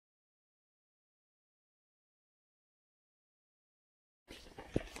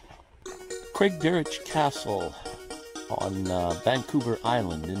Craigdarich Castle on Vancouver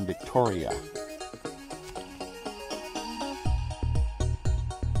Island in Victoria.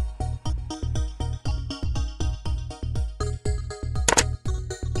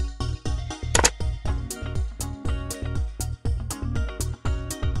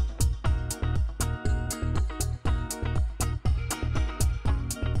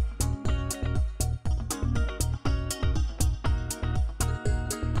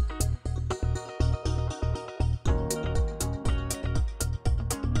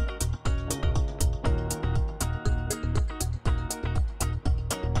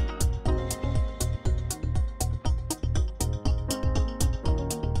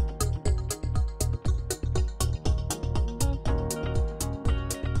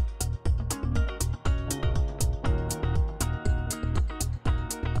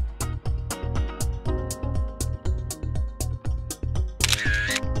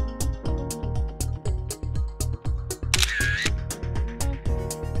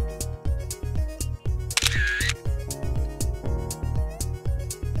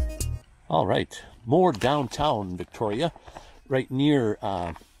 All right, more downtown Victoria, right near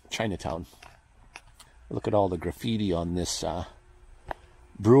Chinatown. Look at all the graffiti on this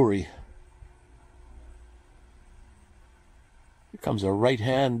brewery. Here comes a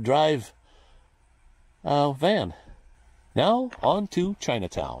right-hand drive van. Now on to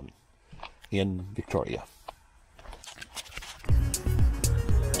Chinatown in Victoria.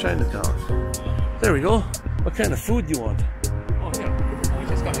 Chinatown. There we go. What kind of food do you want? Oh, yeah. We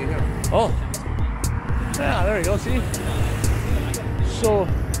just got it here. Oh, yeah, there you go, see? So,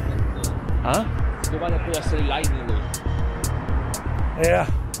 huh? You want to put a straight line in there. Yeah.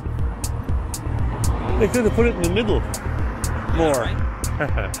 They could have put it in the middle more.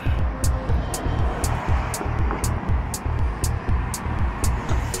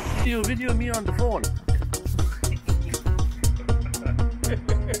 Video me on the phone.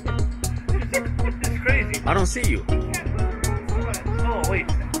 It's crazy. I don't see you. Oh, wait.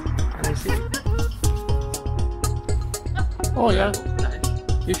 I see you. Oh, yeah.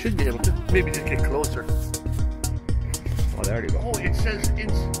 You should be able to. Maybe just get closer. Oh, there you go. Oh, it says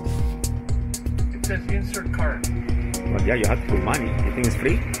insert card. Well, yeah, you have to put money. You think it's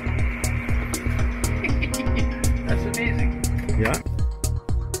free? That's amazing. Yeah.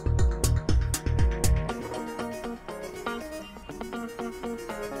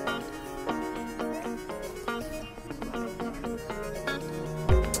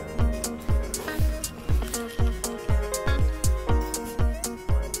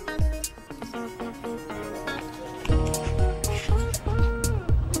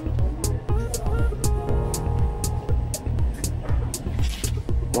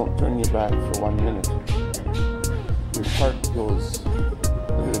 Don't turn your back for 1 minute. Your cart goes.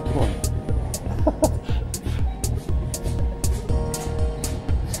 Look at it going.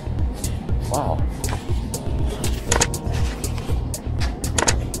 Wow.